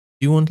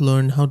Do you want to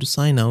learn how to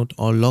sign out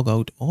or log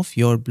out of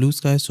your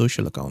BlueSky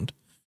social account?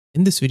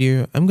 In this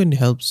video, I'm going to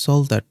help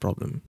solve that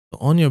problem. So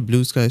on your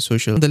BlueSky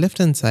social, on the left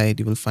hand side,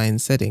 you will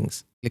find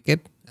settings. Click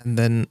it, and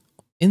then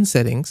in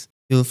settings,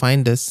 you'll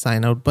find this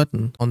sign out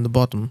button on the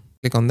bottom.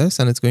 Click on this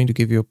and it's going to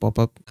give you a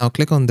pop-up. Now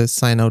click on this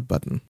sign out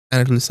button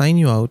and it will sign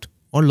you out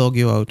or log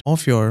you out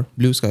of your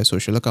BlueSky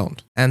social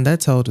account. And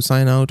that's how to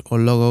sign out or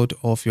log out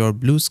of your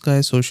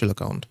BlueSky social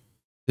account.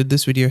 Did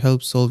this video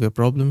help solve your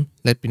problem?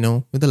 Let me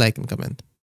know with a like and comment.